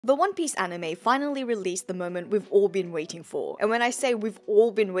The One Piece anime finally released the moment we've all been waiting for. And when I say we've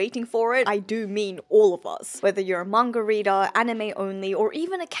all been waiting for it, I do mean all of us. Whether you're a manga reader, anime only, or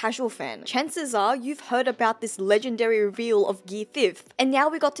even a casual fan, chances are you've heard about this legendary reveal of Gear 5th, and now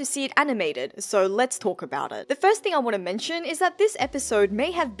we got to see it animated, so let's talk about it. The first thing I want to mention is that this episode may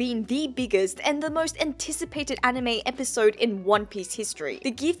have been the biggest and the most anticipated anime episode in One Piece history.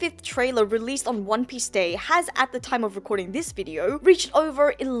 The Gear 5th trailer released on One Piece Day has, at the time of recording this video, reached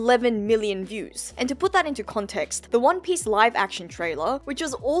over 11 million views. And to put that into context, the One Piece live action trailer, which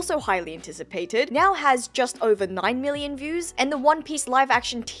was also highly anticipated, now has just over 9 million views, and the One Piece live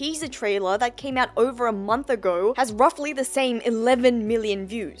action teaser trailer that came out over a month ago has roughly the same 11 million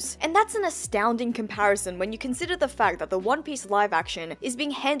views. And that's an astounding comparison when you consider the fact that the One Piece live action is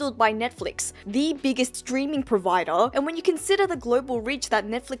being handled by Netflix, the biggest streaming provider, and when you consider the global reach that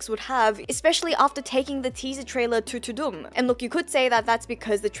Netflix would have, especially after taking the teaser trailer to Tudum. And look, you could say that that's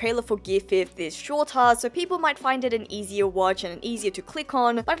because the trailer for Gear 5th is shorter, so people might find it an easier watch and an easier to click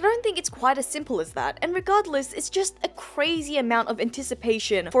on, but I don't think it's quite as simple as that. And regardless, it's just a crazy amount of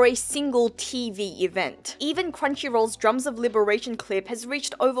anticipation for a single TV event. Even Crunchyroll's Drums of Liberation clip has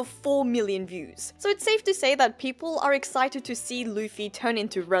reached over 4 million views. So it's safe to say that people are excited to see Luffy turn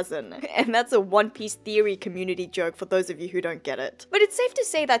into resin. And that's a One Piece theory community joke for those of you who don't get it. But it's safe to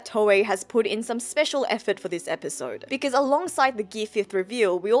say that Toei has put in some special effort for this episode, because alongside the Gear 5th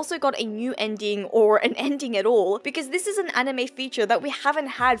reveal, we also got a new ending, or an ending at all, because this is an anime feature that we haven't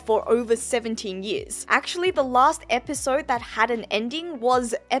had for over 17 years. Actually, the last episode that had an ending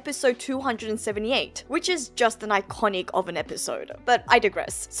was episode 278, which is just an iconic of an episode. But I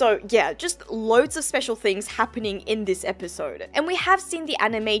digress. So yeah, just loads of special things happening in this episode. And we have seen the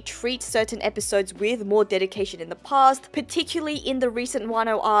anime treat certain episodes with more dedication in the past, particularly in the recent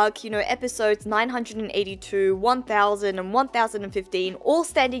Wano arc, you know, episodes 982, 1000, and 1015, all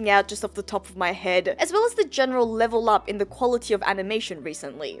standing out just off the top of my head, as well as the general level up in the quality of animation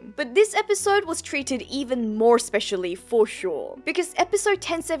recently. But this episode was treated even more specially for sure, because episode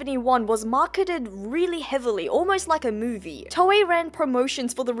 1071 was marketed really heavily, almost like a movie. Toei ran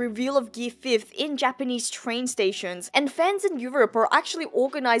promotions for the reveal of Gear 5th in Japanese train stations, and fans in Europe are actually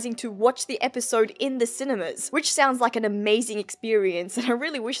organizing to watch the episode in the cinemas, which sounds like an amazing experience, and I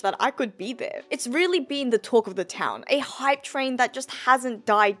really wish that I could be there. It's really been the talk of the town, a hype train that just hasn't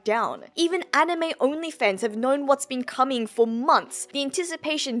died down. Even anime-only fans have known what's been coming for months, the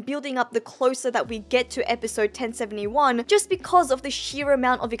anticipation building up the closer that we get to episode 1071, just because of the sheer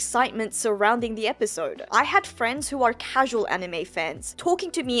amount of excitement surrounding the episode. I had friends who are casual anime fans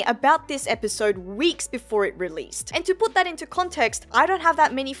talking to me about this episode weeks before it released. And to put that into context, I don't have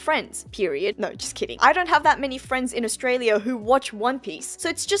that many friends, period. No, just kidding. I don't have that many friends in Australia who watch One Piece, so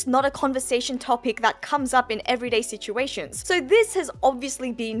it's just not a conversation topic that comes up in everyday situations. So this has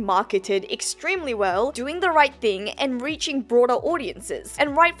obviously been marketed extremely well, doing the right thing and reaching broader audiences,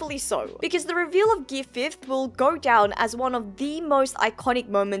 and rightfully so, because the reveal of Gear 5th will go down as one of the most iconic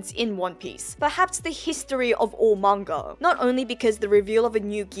moments in One Piece, perhaps the history of all manga. Not only because the reveal of a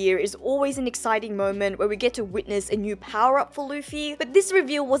new gear is always an exciting moment where we get to witness a new power-up for Luffy, but this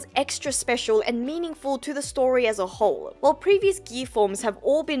reveal was extra special and meaningful to the story as a whole. While previous gear forms have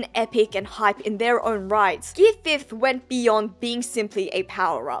all been epic and hype in their own rights, Gear 5th went beyond being simply a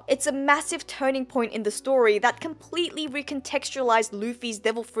power-up. It's a massive turning point in the story that completely recontextualized Luffy's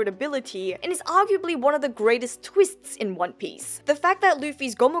Devil Fruit ability and is arguably one of the greatest twists in One Piece. The fact that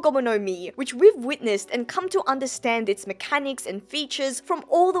Luffy's Gomu Gomu no Mi, which we've witnessed and come to understand its mechanics and features from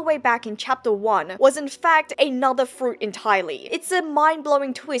all the way back in chapter 1, was in fact another fruit entirely. It's a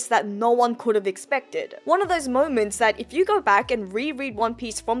mind-blowing twist that no one could have expected. One of those moments that if you go back and reread One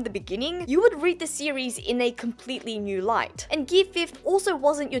Piece from the beginning, you would read the series in a completely new light. And Gear 5th also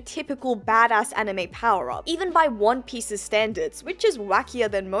wasn't your typical badass anime power-up, even by One Piece's standards, which is wackier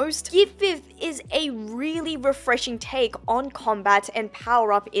than most. Gear 5th is a really refreshing take on combat and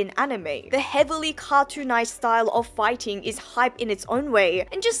power-up in anime. The heavily cartoonized style of fighting is hype in its own way,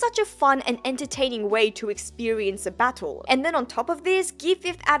 and just such a fun and entertaining way to experience a battle. And then on top of this, Gear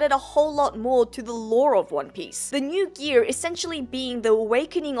 5th added a whole lot more to the lore of One Piece. The new gear essentially being the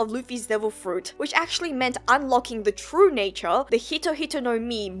awakening of Luffy's Devil Fruit, which actually meant unlocking the true nature, the Hito Hito no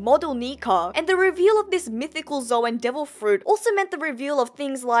Mi, Model Nika, and the reveal of this mythical Zoan Devil Fruit also meant the reveal of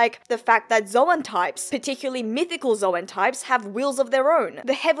things like the fact that Zoan types, particularly mythical Zoan types, have wills of their own,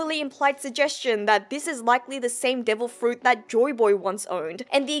 the heavily implied suggestion that this is likely the same Devil Fruit that Joy Boy once owned,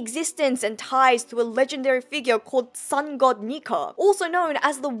 and the existence and ties to a legendary figure called Sun God Nika, also known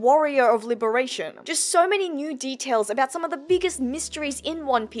as the Warrior of Liberation. Just so many new details about some of the biggest mysteries in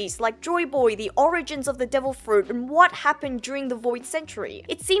One Piece, like Joy Boy, the origins of the Devil Fruit, and what happened during the its century.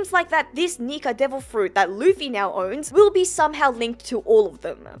 It seems like that this Nika Devil Fruit that Luffy now owns will be somehow linked to all of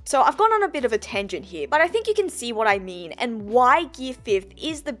them. So I've gone on a bit of a tangent here, but I think you can see what I mean and why Gear 5th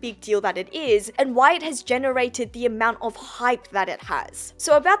is the big deal that it is and why it has generated the amount of hype that it has.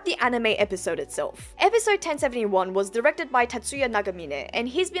 So about the anime episode itself. Episode 1071 was directed by Tatsuya Nagamine, and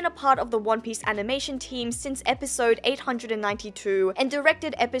he's been a part of the One Piece animation team since episode 892 and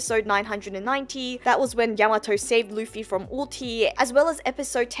directed episode 990, that was when Yamato saved Luffy from Ulti, as well as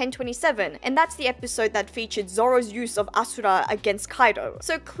episode 1027, and that's the episode that featured Zoro's use of Asura against Kaido.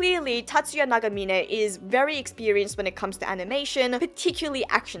 So clearly, Tatsuya Nagamine is very experienced when it comes to animation, particularly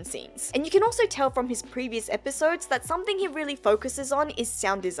action scenes. And you can also tell from his previous episodes that something he really focuses on is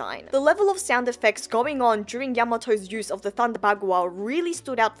sound design. The level of sound effects going on during Yamato's use of the Thunder Bagua really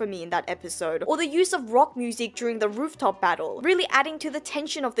stood out for me in that episode, or the use of rock music during the rooftop battle, really adding to the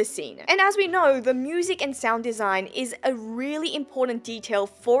tension of the scene. And as we know, the music and sound design is a really important detail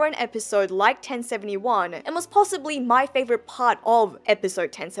for an episode like 1071, and was possibly my favorite part of episode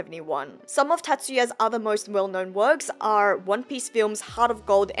 1071. Some of Tatsuya's other most well-known works are One Piece films Heart of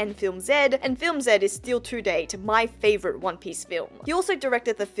Gold and Film Z, and Film Z is still to date my favorite One Piece film. He also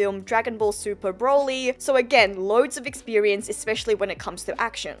directed the film Dragon Ball Super Broly, so again, loads of experience, especially when it comes to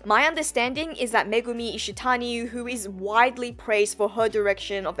action. My understanding is that Megumi Ishitani, who is widely praised for her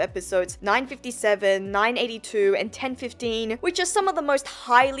direction of episodes 957, 982, and 1015, which are some of the most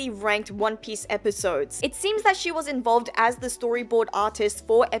highly ranked One Piece episodes. It seems that she was involved as the storyboard artist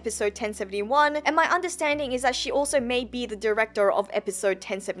for episode 1071, and my understanding is that she also may be the director of episode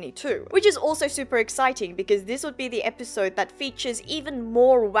 1072, which is also super exciting because this would be the episode that features even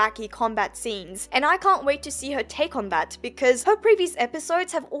more wacky combat scenes, and I can't wait to see her take on that because her previous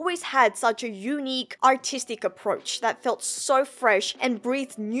episodes have always had such a unique, artistic approach that felt so fresh and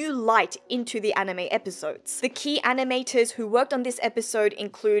breathed new light into the anime episodes. The key animators who worked on this episode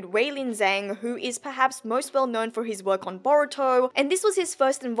include Weilin Zhang, who is perhaps most well known for his work on Boruto, and this was his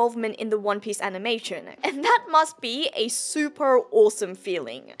first involvement in the One Piece animation, and that must be a super awesome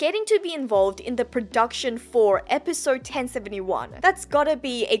feeling. Getting to be involved in the production for episode 1071, that's gotta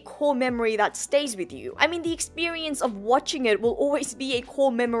be a core memory that stays with you. I mean, the experience of watching it will always be a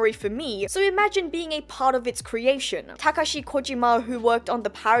core memory for me, so imagine being a part of its creation. Takashi Kojima, who worked on the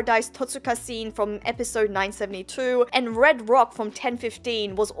Paradise Totsuka scene from episode 972, and Red Rock from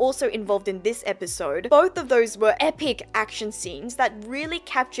 1015 was also involved in this episode. Both of those were epic action scenes that really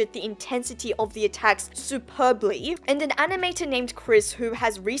captured the intensity of the attacks superbly, and an animator named Chris, who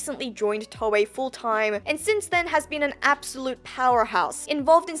has recently joined Toei full-time and since then has been an absolute powerhouse,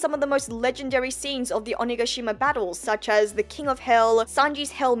 involved in some of the most legendary scenes of the Onigashima battles, such as the King of Hell,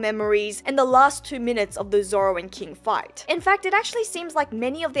 Sanji's Hell Memories, and the last 2 minutes of the Zoro and King fight. In fact, it actually seems like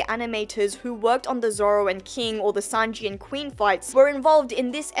many of the animators who worked on the Zoro and King or the Sanji and Queen fights were involved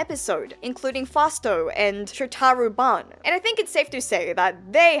in this episode, including Fasto and Shotaro Ban. And I think it's safe to say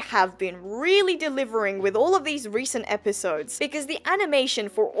that they have been really delivering with all of these recent episodes, because the animation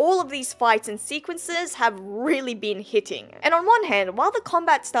for all of these fights and sequences have really been hitting. And on one hand, while the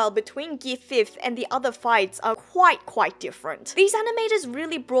combat style between Gear 5th and the other fights are quite different, these animators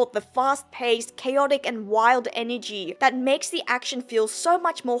really brought the fast-paced, chaotic, and wild energy that makes the action feel so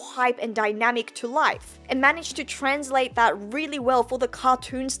much more hype and dynamic to life, and managed to translate that really well for the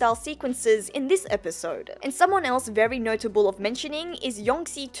cartoon-style sequences in this episode. And someone else very notable of mentioning is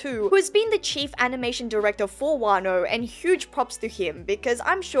Yongsi-2, who has been the chief animation director for Wano, and huge props to him because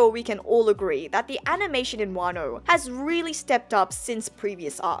I'm sure we can all agree that the animation in Wano has really stepped up since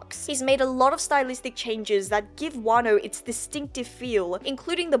previous arcs. He's made a lot of stylistic changes that give Wano its distinctive feel,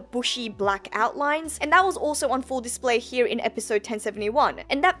 including the bushy black outlines, and that was also on full display here in episode 1071,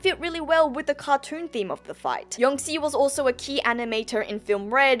 and that fit really well with the cartoon theme of the fight. Yongsi was also a key animator in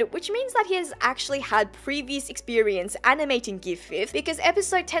Film Red, which means that he has actually had previous experience animating Gear 5th, because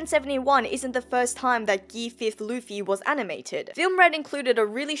episode 1071 isn't the first time that Gear 5th Luffy was animated. Film Red included a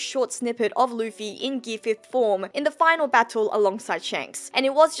really short snippet of Luffy in Gear 5th form in the final battle alongside Shanks, and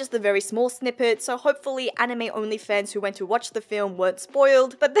it was just a very small snippet, so hopefully anime-only fans who went to watch the film weren't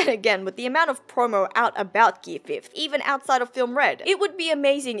spoiled. But then again, with the amount of promo out about Gear 5th, even outside of Film Red, it would be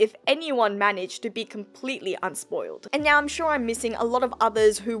amazing if anyone managed to be completely unspoiled. And now I'm sure I'm missing a lot of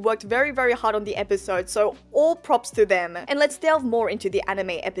others who worked very hard on the episode, so all props to them. And let's delve more into the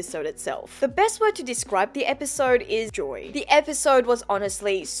anime episode itself. The best word to describe the episode is joy. The episode was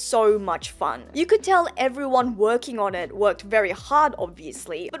honestly so much fun. You could tell everyone working on it worked very hard,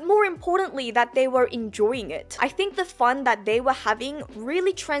 obviously, but more importantly that they were enjoying it. I think the fun that they were having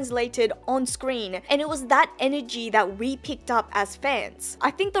really translated on screen, and it was that energy that we picked up as fans.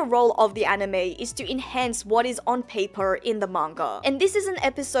 I think the role of the anime is to enhance what is on paper paper in the manga. And this is an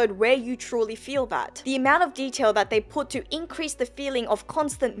episode where you truly feel that. The amount of detail that they put to increase the feeling of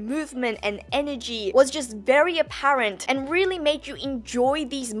constant movement and energy was just very apparent and really made you enjoy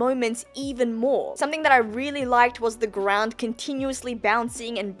these moments even more. Something that I really liked was the ground continuously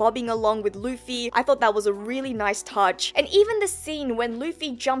bouncing and bobbing along with Luffy. I thought that was a really nice touch. And even the scene when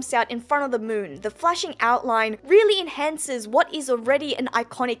Luffy jumps out in front of the moon, the flashing outline really enhances what is already an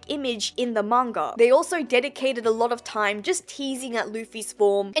iconic image in the manga. They also dedicated a lot of time just teasing at Luffy's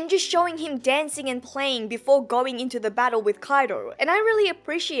form and just showing him dancing and playing before going into the battle with Kaido. And I really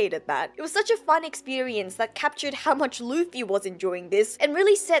appreciated that. It was such a fun experience that captured how much Luffy was enjoying this and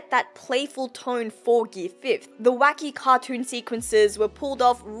really set that playful tone for Gear 5th. The wacky cartoon sequences were pulled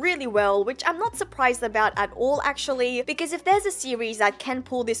off really well, which I'm not surprised about at all actually, because if there's a series that can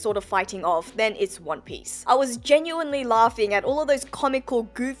pull this sort of fighting off, then it's One Piece. I was genuinely laughing at all of those comical,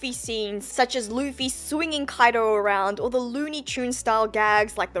 goofy scenes, such as Luffy swinging Kaido around, or the Looney Tunes style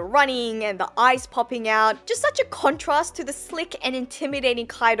gags like the running and the eyes popping out. Just such a contrast to the slick and intimidating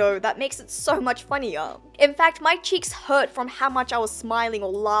Kaido that makes it so much funnier. In fact, my cheeks hurt from how much I was smiling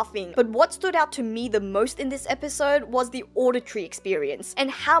or laughing, but what stood out to me the most in this episode was the auditory experience and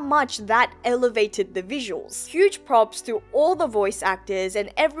how much that elevated the visuals. Huge props to all the voice actors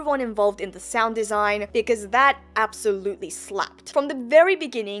and everyone involved in the sound design, because that absolutely slapped. From the very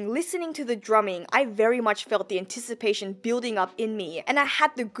beginning, listening to the drumming, I very much felt the anticipation building up in me, and I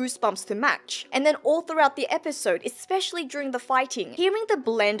had the goosebumps to match. And then all throughout the episode, especially during the fighting, hearing the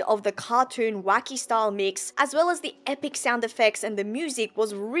blend of the cartoon wacky style mix as well as the epic sound effects and the music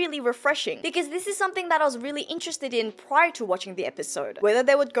was really refreshing, because this is something that I was really interested in prior to watching the episode. Whether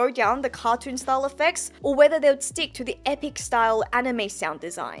they would go down the cartoon style effects or whether they would stick to the epic style anime sound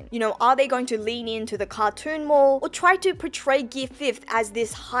design. You know, are they going to lean into the cartoon more or try to portray Gear 5th as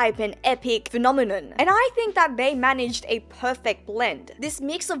this hype and epic phenomenon? And I think that they managed a perfect blend. This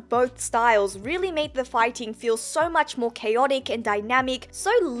mix of both styles really made the fighting feel so much more chaotic and dynamic,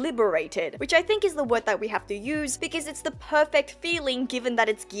 so liberated, which I think is the word that we have to use, because it's the perfect feeling given that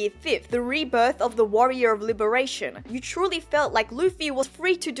it's Gear 5th, the rebirth of the warrior of liberation. You truly felt like Luffy was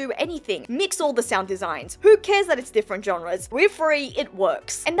free to do anything. Mix all the sound designs. Who cares that it's different genres? We're free, it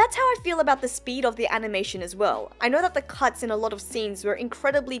works. And that's how I feel about the speed of the animation as well. I know that the cuts in a lot of scenes were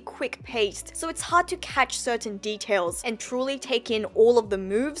incredibly quick paced, so it's hard to catch certain details and truly take in all of the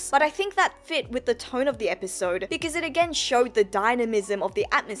moves, but I think that fit with the tone of the episode because it again showed the dynamism of the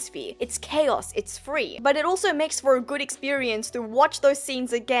atmosphere. It's chaos, it's free, but it also makes for a good experience to watch those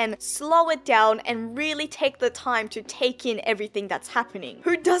scenes again, slow it down, and really take the time to take in everything that's happening.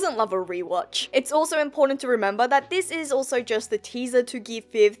 Who doesn't love a rewatch? It's also important to remember that this is also just the teaser to Gear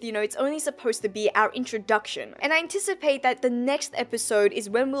 5th, you know, it's only supposed to be our introduction. And I anticipate that the next episode is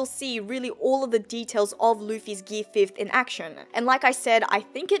when we'll see really all of the details of Luffy's Gear 5th in action. And like I said, I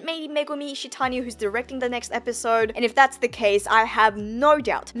think it may be Megumi Ishitani who's directing the next episode, and if that's the case, I have no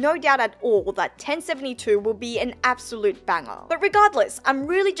doubt at all that 1072 will be an absolute banger. But regardless, I'm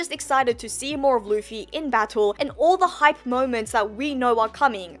really just excited to see more of Luffy in battle and all the hype moments that we know are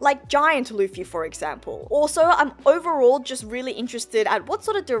coming, like Giant Luffy for example. Also, I'm overall just really interested at what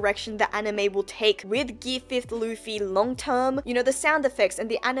sort of direction the anime will take with Gear 5th Luffy long term. You know, the sound effects and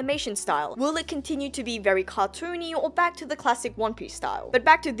the animation style. Will it continue to be very cartoony or back to the classic One Piece style? But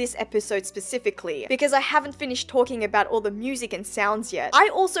back to this episode specifically, because I haven't finished talking about all the music and sounds yet. I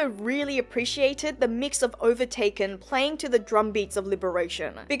also really appreciated the mix of Overtaken playing to the drum beats of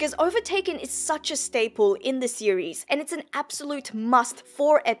Liberation, because Overtaken is such a staple in the series and it's an absolute must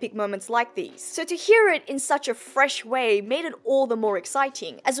for epic moments like these. So to hear it in such a fresh way made it all the more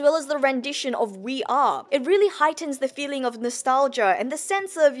exciting, as well as the rendition of We Are. It really heightens the feeling of nostalgia and the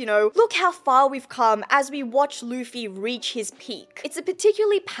sense of, you know, look how far we've come as we watch Luffy reach his peak. It's a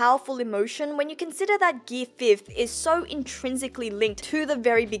particularly powerful emotion when you consider that Gear 5th is so intrinsically linked to the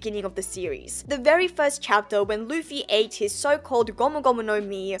very beginning of the series. The very first chapter when Luffy ate his so-called Gomu Gomu no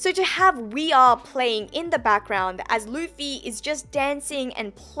Mi. So to have We Are playing in the background as Luffy is just dancing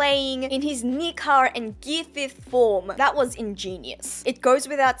and playing in his Nikar and Gear 5th form, that was ingenious. It goes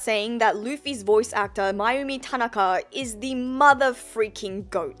without saying that Luffy's voice actor Mayumi Tanaka is the mother freaking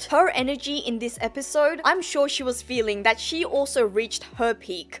goat. Her energy in this episode, I'm sure she was feeling that she also reached her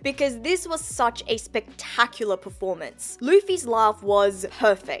peak, because this was such a spectacular performance. Luffy's laugh was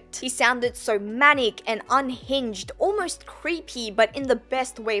perfect. He sounded so manic and unhinged, almost creepy, but in the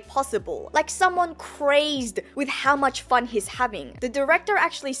best way possible. Like someone crazed with how much fun he's having. The director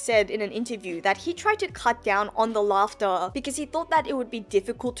actually said in an interview that he tried to cut down on the laughter because he thought that it would be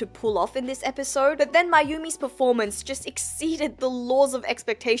difficult to pull off in this episode, but then Mayumi's performance just exceeded the laws of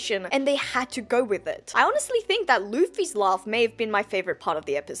expectation and they had to go with it. it. I honestly think that Luffy's laugh may have been my favorite part of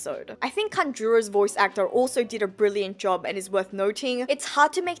the episode. I think Kanjuro's voice actor also did a brilliant job and is worth noting. It's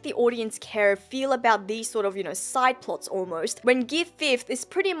hard to make the audience care, feel about these sort of, side plots almost, when Gear 5th is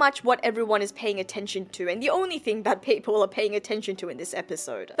pretty much what everyone is paying attention to and the only thing that people are paying attention to in this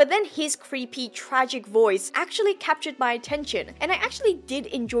episode. But then his creepy, tragic voice actually captured my attention, and I actually did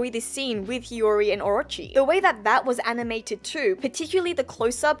enjoy this scene with Hiyori and Orochi. The way that was animated too, particularly the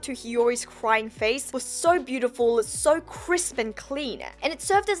close-up to Hiyori's crying face, was so beautiful, so crisp and clean, and it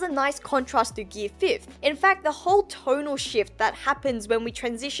served as a nice contrast to Gear 5th. In fact, the whole tonal shift that happens when we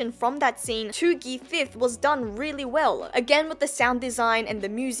transition from that scene to Gear 5th was done really well, again with the sound design and the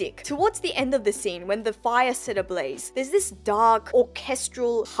music. Towards the end of the scene, when the fire set ablaze, there's this dark,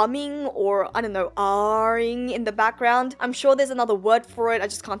 orchestral humming, or I don't know, ahhing in the background. I'm sure there's another word for it, I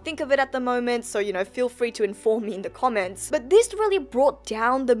just can't think of it at the moment, so feel free to inform me in the comments. But this really brought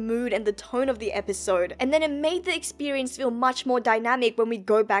down the mood and the tone of the episode, and then it made the experience feel much more dynamic when we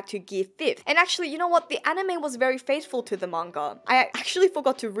go back to Gear 5th. And actually, you know what? The anime was very faithful to the manga. I actually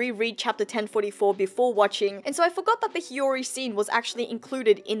forgot to reread chapter 1044 before watching, and so I forgot that the Hiyori scene was actually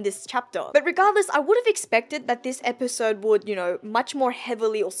included in this chapter. But regardless, I would have expected that this episode would, much more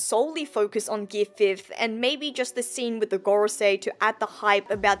heavily or solely focus on Gear 5th, and maybe just the scene with the Gorosei to add the hype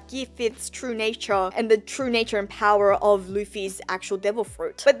about Gear 5th's true nature and the true nature and power of Luffy's actual devil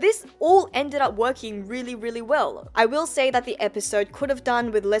fruit. But this all ended up working really, really well. I will say that the episode could have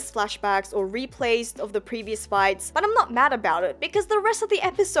done with less flashbacks or replays of the previous fights, but I'm not mad about it because the rest of the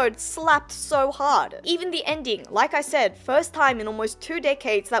episode slapped so hard. Even the ending, like I said, first time in almost 2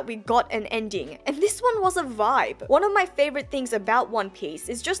 decades that we got an ending, and this one was a vibe. One of my favorite things about One Piece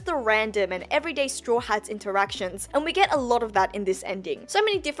is just the random and everyday Straw Hats interactions, and we get a lot of that in this ending. So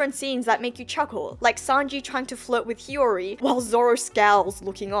many different scenes that make you chuckle, like Sanji trying to flirt with Hiyori while Zoro scowls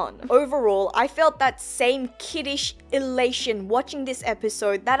looking on. Overall, I felt that same kiddish elation watching this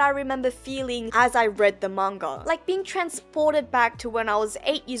episode that I remember feeling as I read the manga. Like being transported back to when I was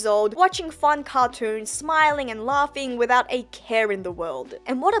 8 years old, watching fun cartoons, smiling and laughing without a care in the world.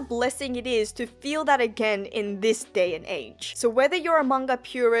 And what a blessing it is to feel that again in this day and age. So whether you're a manga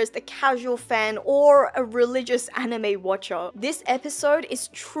purist, a casual fan, or a religious anime watcher, this episode is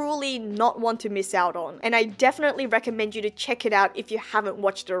truly not one to miss out on, and I definitely recommend you to check it out if you haven't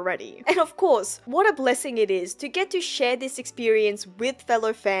watched it already. And of course, what a blessing it is to get to share this experience with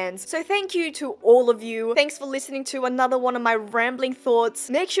fellow fans. So thank you to all of you. Thanks for listening to another one of my rambling thoughts.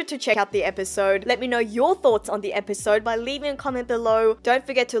 Make sure to check out the episode. Let me know your thoughts on the episode by leaving a comment below. Don't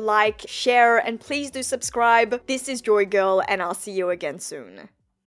forget to like, share, and please do subscribe. This is JoyGirl, and I'll see you again soon.